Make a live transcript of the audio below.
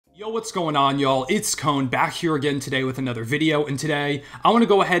Yo, what's going on, y'all? It's Cone back here again today with another video, and today I want to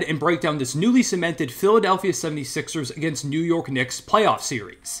go ahead and break down this newly cemented Philadelphia 76ers against New York Knicks playoff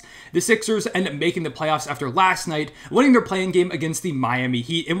series. The Sixers end up making the playoffs after last night, winning their play-in game against the Miami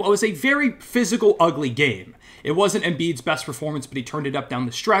Heat in what was a very physical, ugly game. It wasn't Embiid's best performance, but he turned it up down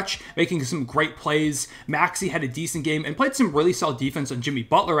the stretch, making some great plays. Maxey had a decent game and played some really solid defense on Jimmy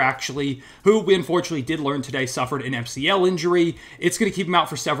Butler, actually, who we unfortunately did learn today suffered an MCL injury. It's going to keep him out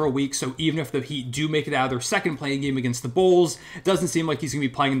for several weeks, so even if the Heat do make it out of their second playing game against the Bulls, it doesn't seem like he's going to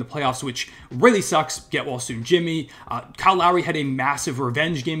be playing in the playoffs, which really sucks. Get well soon, Jimmy. Kyle Lowry had a massive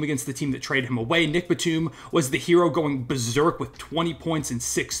revenge game against the team that traded him away. Nick Batum was the hero, going berserk with 20 points and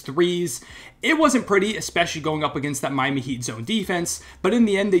 6 threes. It wasn't pretty, especially going up against that Miami Heat zone defense, but in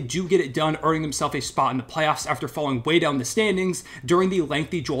the end, they do get it done, earning themselves a spot in the playoffs after falling way down the standings during the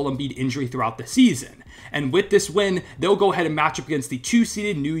lengthy Joel Embiid injury throughout the season. And with this win, they'll go ahead and match up against the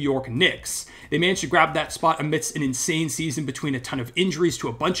 2-seeded New York Knicks. They managed to grab that spot amidst an insane season between a ton of injuries to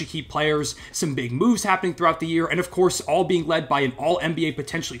a bunch of key players, some big moves happening throughout the year, and of course, all being led by an All-NBA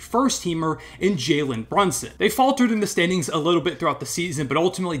potentially first-teamer in Jalen Brunson. They faltered in the standings a little bit throughout the season, but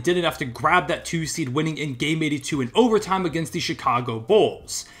ultimately did enough to grab that 2-seed, winning in Game 82 in overtime against the Chicago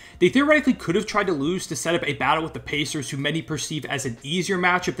Bulls. They theoretically could have tried to lose to set up a battle with the Pacers, who many perceive as an easier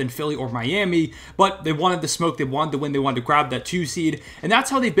matchup than Philly or Miami, but they wanted the smoke, they wanted the win, they wanted to grab that 2-seed, and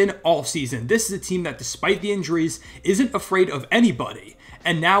that's how they've been all season. This is a team that, despite the injuries, isn't afraid of anybody.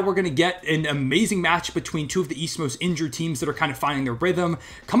 And now we're going to get an amazing match between two of the East's most injured teams that are kind of finding their rhythm,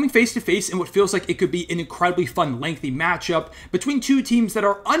 coming face to face in what feels like it could be an incredibly fun, lengthy matchup between two teams that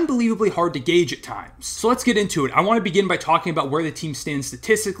are unbelievably hard to gauge at times. So let's get into it. I want to begin by talking about where the team stands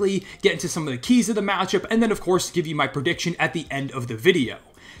statistically, get into some of the keys of the matchup, and then of course give you my prediction at the end of the video.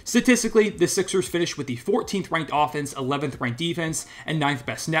 Statistically, the Sixers finished with the 14th ranked offense, 11th ranked defense, and 9th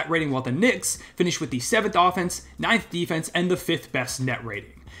best net rating, while the Knicks finished with the 7th offense, 9th defense, and the 5th best net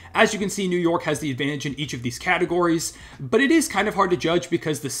rating. As you can see, New York has the advantage in each of these categories, but it is kind of hard to judge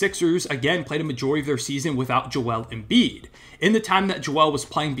because the Sixers, again, played a majority of their season without Joel Embiid. In the time that Joel was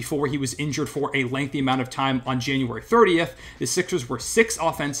playing before he was injured for a lengthy amount of time on January 30th, the Sixers were 6th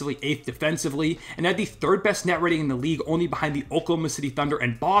offensively, 8th defensively, and had the 3rd best net rating in the league, only behind the Oklahoma City Thunder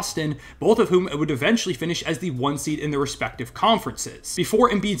and Boston, both of whom would eventually finish as the 1 seed in their respective conferences. Before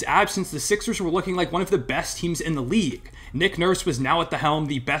Embiid's absence, the Sixers were looking like one of the best teams in the league. Nick Nurse was now at the helm,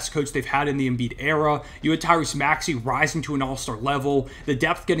 the best coach they've had in the Embiid era. You had Tyrese Maxey rising to an all-star level, the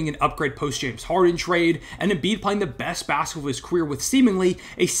depth getting an upgrade post-James Harden trade, and Embiid playing the best basketball of his career with seemingly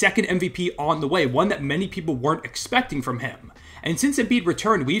a second MVP on the way, one that many people weren't expecting from him. And since Embiid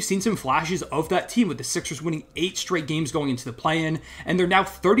returned, we've seen some flashes of that team, with the Sixers winning 8 straight games going into the play-in, and they're now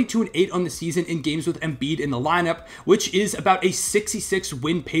 32-8 on the season in games with Embiid in the lineup, which is about a 66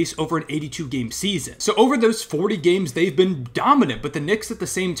 win pace over an 82-game season. So over those 40 games, they've been dominant, but the Knicks at the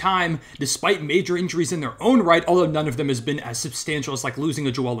same time, despite major injuries in their own right, although none of them has been as substantial as like losing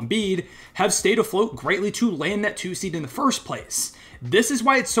a Joel Embiid, have stayed afloat greatly to land that 2 seed in the first place. This is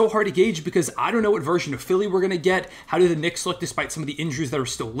why it's so hard to gauge, because I don't know what version of Philly we're going to get. How do the Knicks look despite some of the injuries that are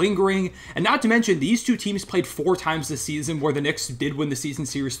still lingering? And not to mention, these two teams played 4 times this season, where the Knicks did win the season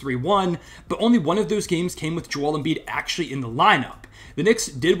series 3-1, but only one of those games came with Joel Embiid actually in the lineup. The Knicks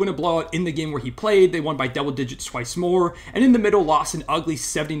did win a blowout in the game where he played. They won by double digits twice more, and in the middle lost an ugly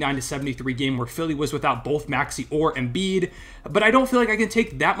 79-73 game where Philly was without both Maxey or Embiid. But I don't feel like I can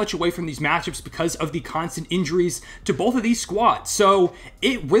take that much away from these matchups because of the constant injuries to both of these squads. So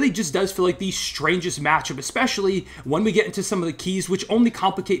it really just does feel like the strangest matchup, especially when we get into some of the keys, which only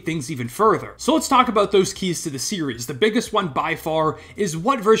complicate things even further. So let's talk about those keys to the series. The biggest one by far is,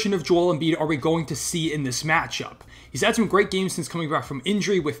 what version of Joel Embiid are we going to see in this matchup? He's had some great games since coming back from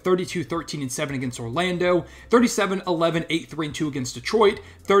injury, with 32, 13, and 7 against Orlando, 37, 11, 8, 3, and 2 against Detroit,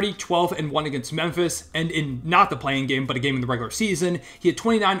 30, 12, and 1 against Memphis, and in not the play-in game, but a game in the regular season, he had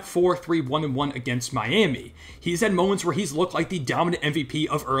 29, 4, 3, 1, and 1 against Miami. He's had moments where he's looked like the dominant MVP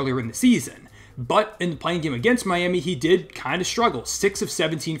of earlier in the season. But in the playing game against Miami, he did kind of struggle. 6 of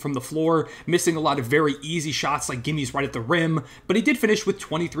 17 from the floor, missing a lot of very easy shots like gimmies right at the rim. But he did finish with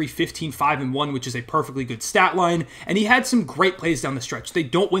 23, 15, 5, and 1, which is a perfectly good stat line. And he had some great plays down the stretch. They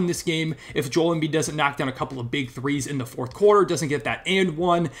don't win this game if Joel Embiid doesn't knock down a couple of big threes in the fourth quarter, doesn't get that and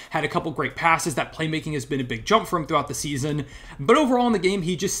one, had a couple great passes. That playmaking has been a big jump for him throughout the season. But overall in the game,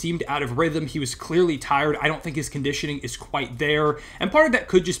 he just seemed out of rhythm. He was clearly tired. I don't think his conditioning is quite there. And part of that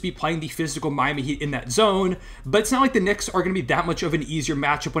could just be playing the physical Miami Heat in that zone, but it's not like the Knicks are going to be that much of an easier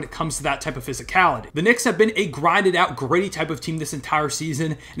matchup when it comes to that type of physicality. The Knicks have been a grinded out, gritty type of team this entire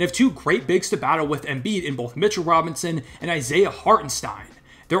season, and have 2 great bigs to battle with Embiid in both Mitchell Robinson and Isaiah Hartenstein.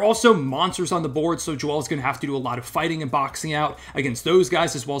 They're also monsters on the board, so Joel's going to have to do a lot of fighting and boxing out against those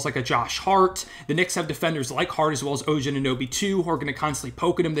guys, as well as like a Josh Hart. The Knicks have defenders like Hart as well as OG Anunoby too, who are going to constantly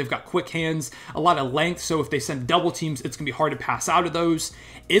poke at him. They've got quick hands, a lot of length, so if they send double teams, it's going to be hard to pass out of those.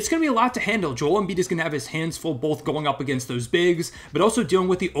 It's going to be a lot to handle. Joel Embiid is going to have his hands full, both going up against those bigs, but also dealing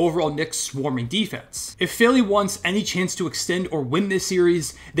with the overall Knicks swarming defense. If Philly wants any chance to extend or win this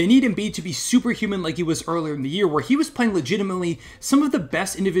series, they need Embiid to be superhuman like he was earlier in the year, where he was playing legitimately some of the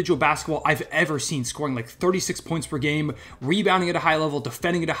best individual basketball I've ever seen, scoring like 36 points per game, rebounding at a high level,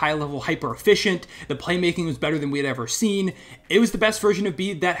 defending at a high level, hyper efficient. The playmaking was better than we had ever seen. It was the best version of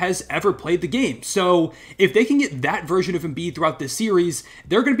Embiid that has ever played the game. So if they can get that version of Embiid throughout this series,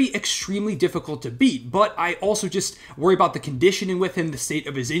 they're going to be extremely difficult to beat. But I also just worry about the conditioning with him, the state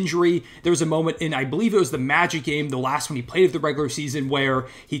of his injury. There was a moment in, I believe it was the Magic game, the last one he played of the regular season, where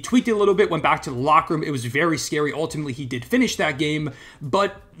he tweaked it a little bit, went back to the locker room. It was very scary. Ultimately, he did finish that game,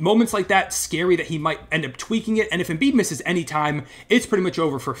 but moments like that, scary that he might end up tweaking it. And if Embiid misses any time, it's pretty much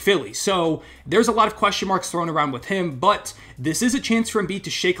over for Philly. So there's a lot of question marks thrown around with him, but this is a chance for Embiid to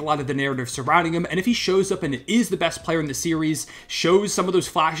shake a lot of the narrative surrounding him. And if he shows up and is the best player in the series, shows some of those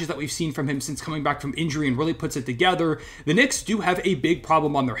flashes that we've seen from him since coming back from injury and really puts it together, the Knicks do have a big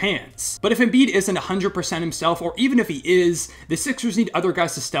problem on their hands. But if Embiid isn't 100% himself, or even if he is, the Sixers need other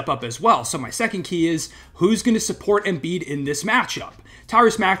guys to step up as well. So my second key is, who's going to support Embiid in this matchup?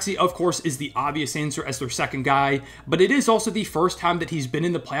 Tyrese Maxey, of course, is the obvious answer as their second guy, but it is also the first time that he's been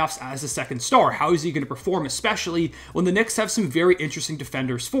in the playoffs as a second star. How is he going to perform, especially when the Knicks have some very interesting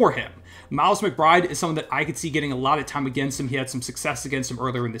defenders for him? Miles McBride is someone that I could see getting a lot of time against him. He had some success against him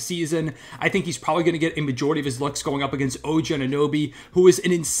earlier in the season. I think he's probably going to get a majority of his looks going up against OG Anunoby, who is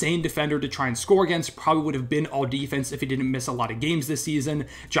an insane defender to try and score against. Probably would have been all defense if he didn't miss a lot of games this season.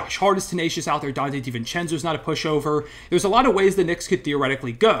 Josh Hart is tenacious out there. Donte Divincnezo is not a pushover. There's a lot of ways the Knicks could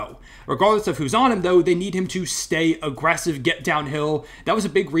theoretically go. Regardless of who's on him, though, they need him to stay aggressive, get downhill. That was a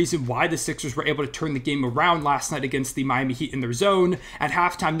big reason why the Sixers were able to turn the game around last night against the Miami Heat in their zone. At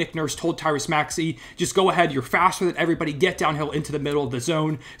halftime, Nick Nurse told Tyrese Maxey, just go ahead, you're faster than everybody, get downhill into the middle of the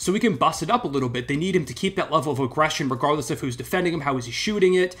zone so we can bust it up a little bit. They need him to keep that level of aggression regardless of who's defending him, how is he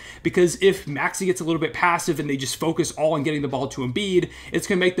shooting it, because if Maxey gets a little bit passive and they just focus all on getting the ball to Embiid, it's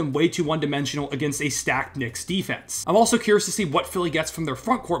going to make them way too one-dimensional against a stacked Knicks defense. I'm also curious to see what Philly gets from their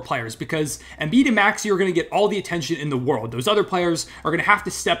front court players, because Embiid and Maxey are going to get all the attention in the world. Those other players are going to have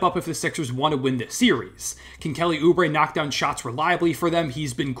to step up if the Sixers want to win this series. Can Kelly Oubre knock down shots reliably for them?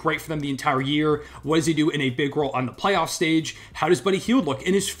 He's been great for them the entire year. What does he do in a big role on the playoff stage? How does Buddy Hield look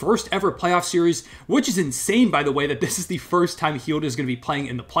in his first ever playoff series, which is insane, by the way, that this is the first time Hield is going to be playing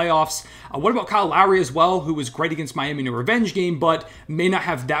in the playoffs. What about Kyle Lowry as well, who was great against Miami in a revenge game, but may not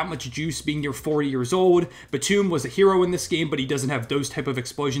have that much juice being near 40 years old. Batum was a hero in this game, but he doesn't have those type of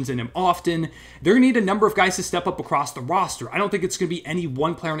explosions in him often. They're going to need a number of guys to step up across the roster. I don't think it's going to be any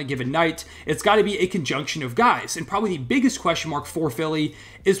one player on a given night. It's got to be a conjunction of guys. And probably the biggest question mark for Philly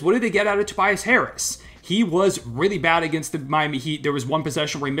is, what do they get out of Tobias Harris? He was really bad against the Miami Heat. There was one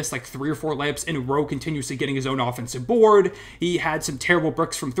possession where he missed like 3 or 4 layups in a row, continuously getting his own offensive board. He had some terrible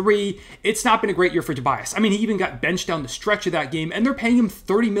bricks from 3. It's not been a great year for Tobias. I mean, he even got benched down the stretch of that game, and they're paying him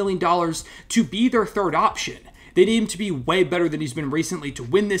 $30 million to be their third option. They need him to be way better than he's been recently to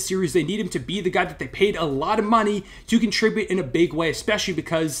win this series. They need him to be the guy that they paid a lot of money to contribute in a big way, especially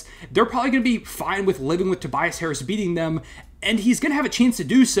because they're probably going to be fine with living with Tobias Harris beating them, and he's going to have a chance to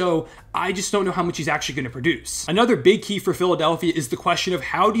do so. I just don't know how much he's actually going to produce. Another big key for Philadelphia is the question of,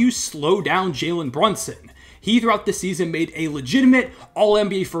 how do you slow down Jalen Brunson? He, throughout the season, made a legitimate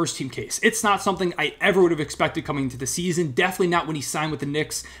All-NBA first-team case. It's not something I ever would have expected coming into the season. Definitely not when he signed with the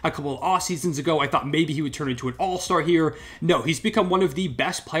Knicks a couple of off-seasons ago. I thought maybe he would turn into an all-star here. No, he's become one of the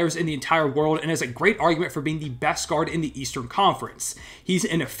best players in the entire world and has a great argument for being the best guard in the Eastern Conference. He's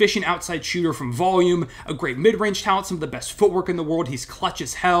an efficient outside shooter from volume, a great mid-range talent, some of the best footwork in the world. He's clutch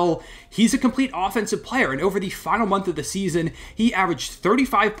as hell. He's a complete offensive player, and over the final month of the season, he averaged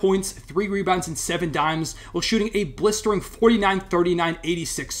 35 points, 3 rebounds, and 7 dimes, while shooting a blistering 49, 39,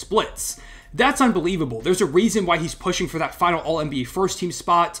 86 splits. That's unbelievable. There's a reason why he's pushing for that final All-NBA first-team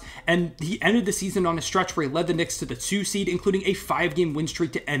spot, and he ended the season on a stretch where he led the Knicks to the 2 seed, including a 5-game win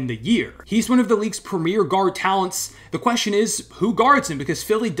streak to end the year. He's one of the league's premier guard talents. The question is, who guards him? Because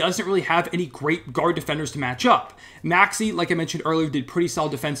Philly doesn't really have any great guard defenders to match up. Maxey, like I mentioned earlier, did pretty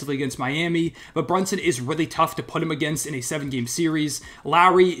solid defensively against Miami, but Brunson is really tough to put him against in a 7-game series.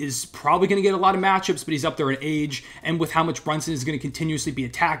 Lowry is probably going to get a lot of matchups, but he's up there in age, and with how much Brunson is going to continuously be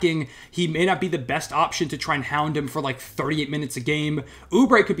attacking, he may may not be the best option to try and hound him for like 38 minutes a game.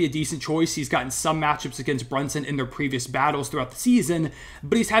 Oubre could be a decent choice. He's gotten some matchups against Brunson in their previous battles throughout the season,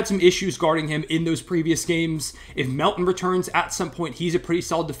 but he's had some issues guarding him in those previous games. If Melton returns at some point, he's a pretty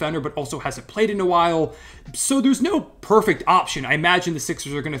solid defender, but also hasn't played in a while. So there's no perfect option. I imagine the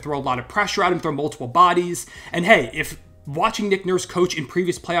Sixers are going to throw a lot of pressure at him, throw multiple bodies. And hey, if watching Nick Nurse coach in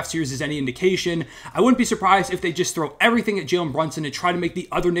previous playoff series is any indication, I wouldn't be surprised if they just throw everything at Jalen Brunson and try to make the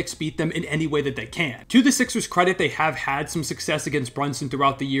other Knicks beat them in any way that they can. To the Sixers' credit, they have had some success against Brunson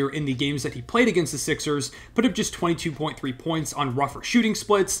throughout the year in the games that he played against the Sixers, put up just 22.3 points on rougher shooting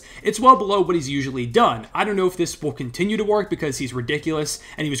splits. It's well below what he's usually done. I don't know if this will continue to work because he's ridiculous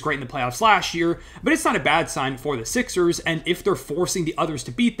and he was great in the playoffs last year, but it's not a bad sign for the Sixers, and if they're forcing the others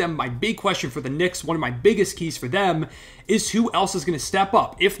to beat them, my big question for the Knicks, one of my biggest keys for them, is who else is going to step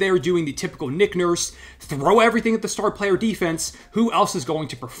up. If they're doing the typical Nick Nurse, throw everything at the star player defense, who else is going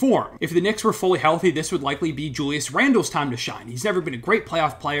to perform? If the Knicks were fully healthy, this would likely be Julius Randle's time to shine. He's never been a great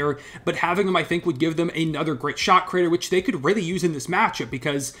playoff player, but having him, I think, would give them another great shot creator, which they could really use in this matchup,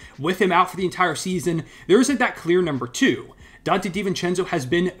 because with him out for the entire season, there isn't that clear number two. Donte Divincnezo has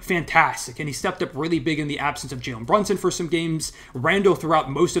been fantastic, and he stepped up really big in the absence of Jalen Brunson for some games, Randle throughout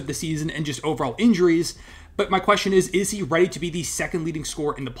most of the season, and just overall injuries. But my question is he ready to be the second leading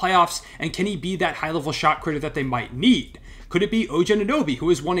scorer in the playoffs, and can he be that high-level shot creator that they might need? Could it be OG Anunoby, who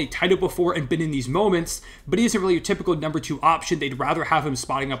has won a title before and been in these moments, but he isn't really your typical number two option? They'd rather have him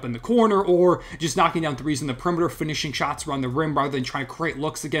spotting up in the corner or just knocking down threes in the perimeter, finishing shots around the rim rather than trying to create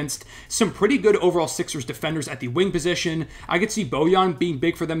looks against some pretty good overall Sixers defenders at the wing position. I could see Bojan being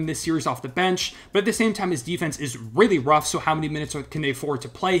big for them in this series off the bench, but at the same time, his defense is really rough, so how many minutes can they afford to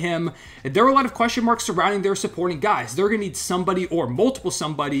play him? There are a lot of question marks surrounding their supporting guys. They're going to need somebody or multiple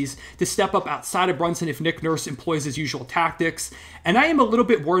somebodies to step up outside of Brunson if Nick Nurse employs his usual tactics. And I am a little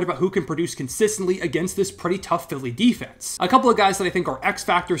bit worried about who can produce consistently against this pretty tough Philly defense. A couple of guys that I think are X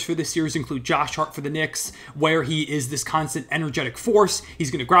factors for this series include Josh Hart for the Knicks, where he is this constant energetic force. He's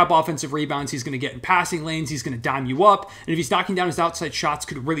going to grab offensive rebounds, he's going to get in passing lanes, he's going to dime you up, and if he's knocking down his outside shots,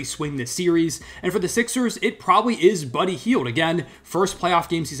 could really swing this series. And for the Sixers, it probably is Buddy Hield. Again, first playoff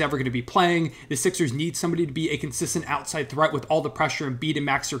games he's ever going to be playing. The Sixers need somebody to be a consistent outside threat with all the pressure Embiid and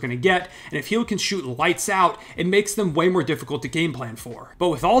Max are going to get, and if Hield can shoot lights out, it makes them way more difficult to game plan for. But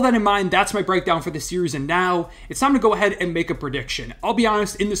with all that in mind, that's my breakdown for the series, and now it's time to go ahead and make a prediction. I'll be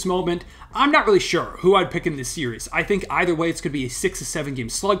honest, in this moment, I'm not really sure who I'd pick in this series. I think either way, it's going to be a 6 to 7 game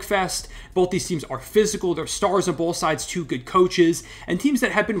slugfest. Both these teams are physical, they're stars on both sides, two good coaches, and teams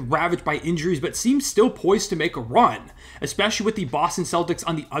that have been ravaged by injuries but seem still poised to make a run. Especially with the Boston Celtics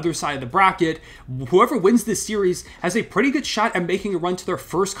on the other side of the bracket, whoever wins this series has a pretty good shot at making a run to their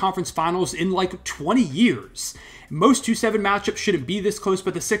first conference finals in like 20 years. Most 2-7 matchups shouldn't be this close,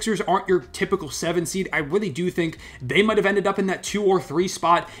 but the Sixers aren't your typical 7 seed. I really do think they might have ended up in that 2 or 3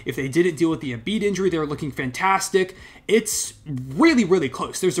 spot if they didn't deal with the Embiid injury. They were looking fantastic. It's really, really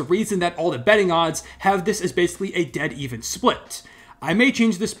close. There's a reason that all the betting odds have this as basically a dead even split. I may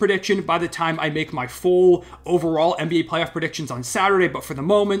change this prediction by the time I make my full overall NBA playoff predictions on Saturday, but for the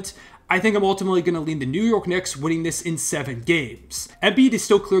moment, I think I'm ultimately going to lean the New York Knicks winning this in 7 games. Embiid is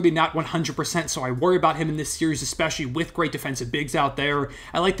still clearly not 100%, so I worry about him in this series, especially with great defensive bigs out there.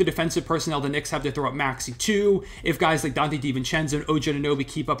 I like the defensive personnel the Knicks have to throw at Maxey too. If guys like Donte Divincnezo and OG Anunoby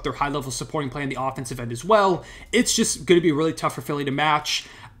keep up their high-level supporting play on the offensive end as well, it's just going to be really tough for Philly to match.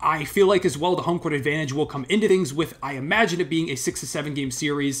 I feel like as well the home court advantage will come into things with, I imagine it being a 6 to 7 game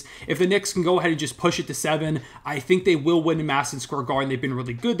series. If the Knicks can go ahead and just push it to 7, I think they will win in Madison Square Garden. They've been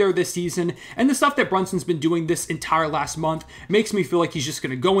really good there this season, and the stuff that Brunson's been doing this entire last month makes me feel like he's just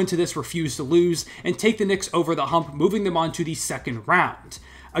going to go into this, refuse to lose, and take the Knicks over the hump, moving them on to the second round.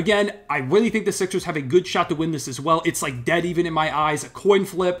 Again, I really think the Sixers have a good shot to win this as well. It's like dead even in my eyes, a coin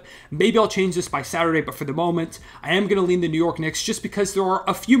flip. Maybe I'll change this by Saturday, but for the moment, I am going to lean the New York Knicks just because there are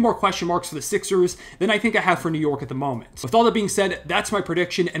a few more question marks for the Sixers than I think I have for New York at the moment. With all that being said, that's my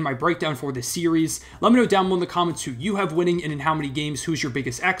prediction and my breakdown for this series. Let me know down below in the comments who you have winning and in how many games, who's your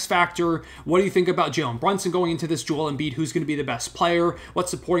biggest X factor. What do you think about Jalen Brunson going into this, Joel Embiid, who's going to be the best player? What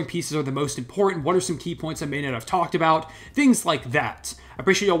supporting pieces are the most important? What are some key points I may not have talked about? Things like that. I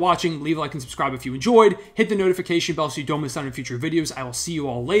appreciate y'all watching. Leave a like and subscribe if you enjoyed. Hit the notification bell so you don't miss out on future videos. I will see you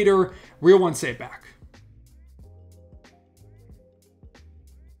all later. Real one, say it back.